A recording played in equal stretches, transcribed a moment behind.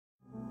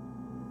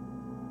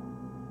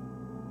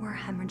We're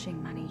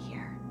hemorrhaging money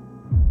here.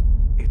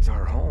 It's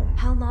our home.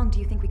 How long do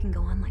you think we can go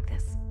on like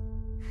this?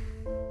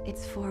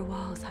 It's 4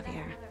 walls,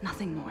 Javier.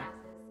 Nothing more.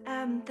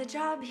 The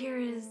job here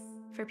is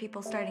for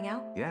people starting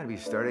out? Yeah, I'd be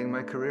starting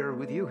my career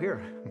with you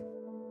here.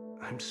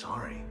 I'm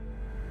sorry.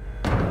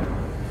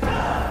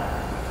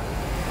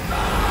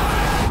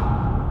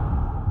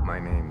 My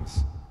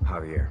name's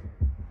Javier.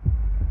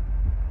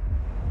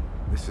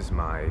 This is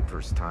my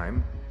first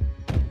time.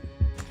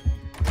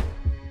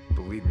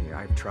 Believe me,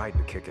 I've tried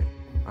to kick it.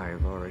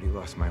 I've already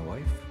lost my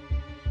wife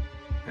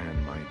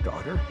and my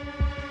daughter.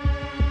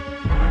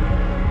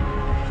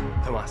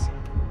 Tomas,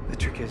 the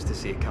trick is to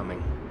see it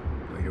coming.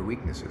 Know your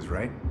weaknesses,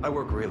 right? I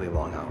work really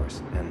long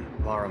hours, and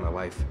Laura, my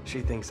wife,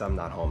 she thinks I'm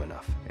not home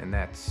enough. And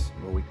that's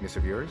a weakness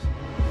of yours?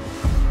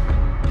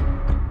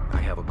 I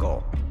have a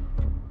goal.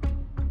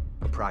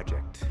 A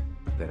project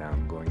that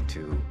I'm going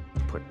to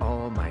put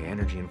all my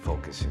energy and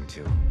focus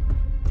into.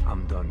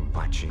 I'm done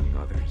watching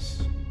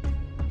others,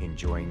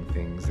 enjoying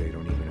things they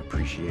don't even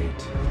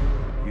appreciate.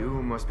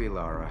 You must be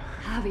Lara.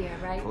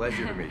 Javier, right?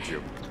 Pleasure to meet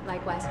you.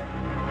 Likewise.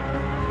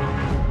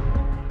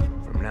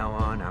 From now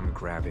on, I'm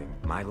grabbing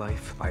my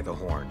life by the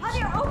horns.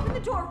 Javier, open the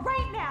door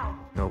right now!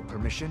 No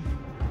permission,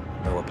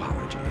 no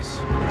apologies.